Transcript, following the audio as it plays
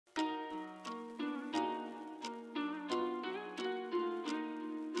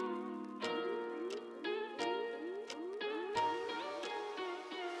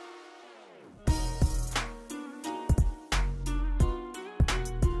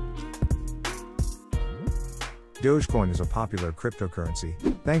Dogecoin is a popular cryptocurrency,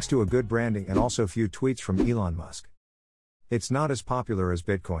 thanks to a good branding and also few tweets from Elon Musk. It's not as popular as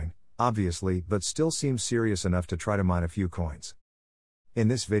Bitcoin, obviously, but still seems serious enough to try to mine a few coins. In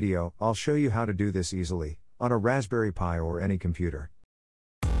this video, I'll show you how to do this easily, on a Raspberry Pi or any computer.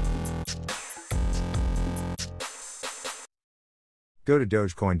 Go to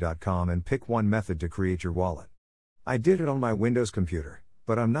dogecoin.com and pick one method to create your wallet. I did it on my Windows computer,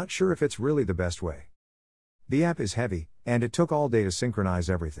 but I'm not sure if it's really the best way. The app is heavy, and it took all day to synchronize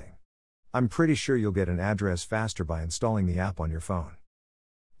everything. I'm pretty sure you'll get an address faster by installing the app on your phone.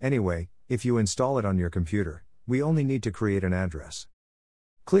 Anyway, if you install it on your computer, we only need to create an address.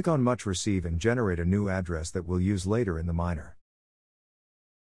 Click on Much Receive and generate a new address that we'll use later in the miner.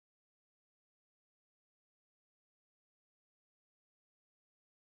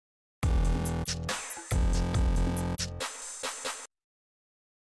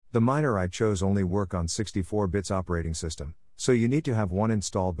 The miner I chose only work on 64 bits operating system, so you need to have one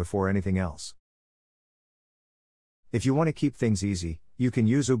installed before anything else. If you want to keep things easy, you can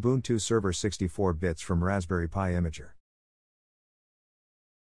use Ubuntu Server 64 bits from Raspberry Pi Imager.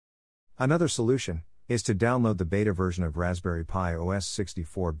 Another solution is to download the beta version of Raspberry Pi OS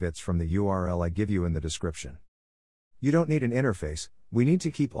 64 bits from the URL I give you in the description. You don't need an interface, we need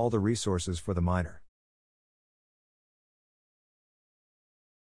to keep all the resources for the miner.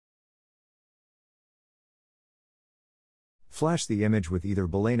 Flash the image with either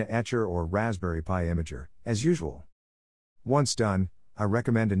Balena Etcher or Raspberry Pi Imager, as usual. Once done, I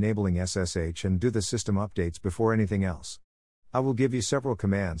recommend enabling SSH and do the system updates before anything else. I will give you several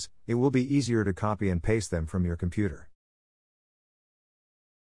commands, it will be easier to copy and paste them from your computer.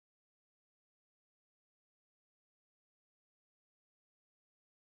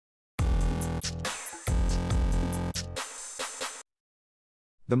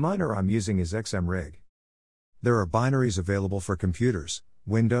 The miner I'm using is XMRig. There are binaries available for computers,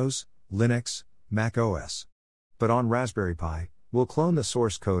 Windows, Linux, Mac OS. But on Raspberry Pi, we'll clone the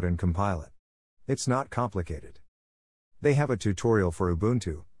source code and compile it. It's not complicated. They have a tutorial for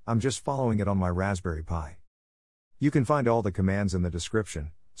Ubuntu, I'm just following it on my Raspberry Pi. You can find all the commands in the description,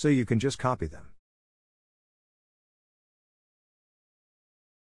 so you can just copy them.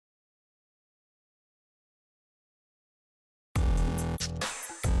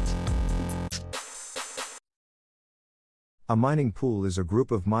 A mining pool is a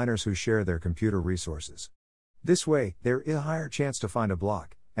group of miners who share their computer resources. This way, there is a higher chance to find a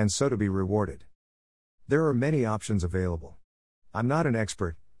block, and so to be rewarded. There are many options available. I'm not an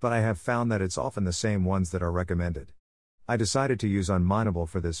expert, but I have found that it's often the same ones that are recommended. I decided to use unMineable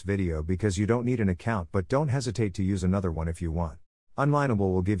for this video because you don't need an account, but don't hesitate to use another one if you want.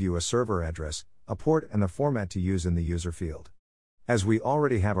 unMineable will give you a server address, a port, and the format to use in the user field. As we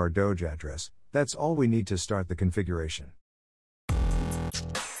already have our Doge address, that's all we need to start the configuration.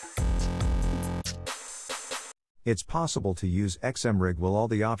 It's possible to use XMRig with all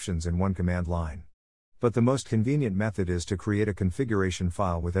the options in one command line. But the most convenient method is to create a configuration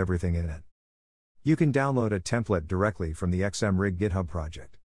file with everything in it. You can download a template directly from the XMRig GitHub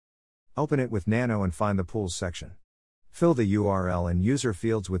project. Open it with Nano and find the pools section. Fill the URL and user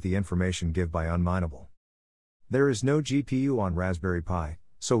fields with the information given by unMineable. There is no GPU on Raspberry Pi,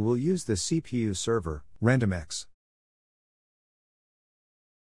 so we'll use the CPU server, RandomX.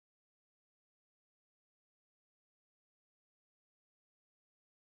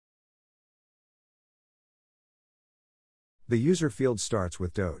 The user field starts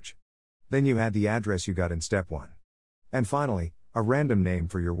with Doge. Then you add the address you got in step 1. And finally, a random name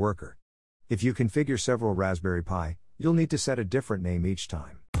for your worker. If you configure several Raspberry Pi, you'll need to set a different name each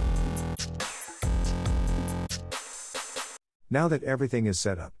time. Now that everything is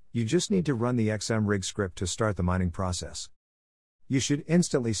set up, you just need to run the XMRig script to start the mining process. You should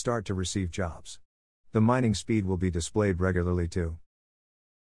instantly start to receive jobs. The mining speed will be displayed regularly too.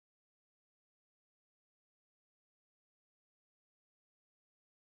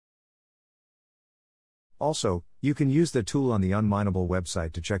 Also, you can use the tool on the unMineable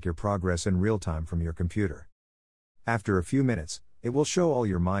website to check your progress in real time from your computer. After a few minutes, it will show all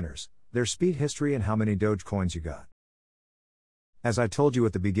your miners, their speed history, and how many Dogecoins you got. As I told you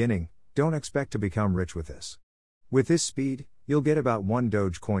at the beginning, don't expect to become rich with this. With this speed, you'll get about 1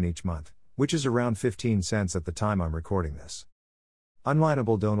 Dogecoin each month, which is around 15 cents at the time I'm recording this.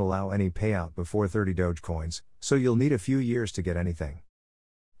 unMineable don't allow any payout before 30 Dogecoins, so you'll need a few years to get anything.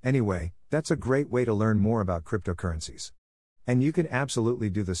 Anyway, that's a great way to learn more about cryptocurrencies. And you can absolutely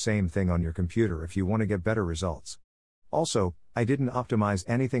do the same thing on your computer if you want to get better results. Also, I didn't optimize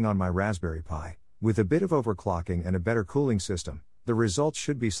anything on my Raspberry Pi. With a bit of overclocking and a better cooling system, the results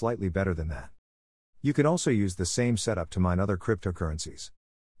should be slightly better than that. You can also use the same setup to mine other cryptocurrencies.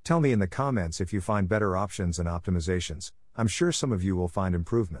 Tell me in the comments if you find better options and optimizations. I'm sure some of you will find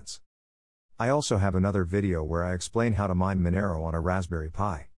improvements. I also have another video where I explain how to mine Monero on a Raspberry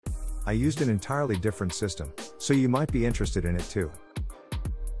Pi. I used an entirely different system, so you might be interested in it too.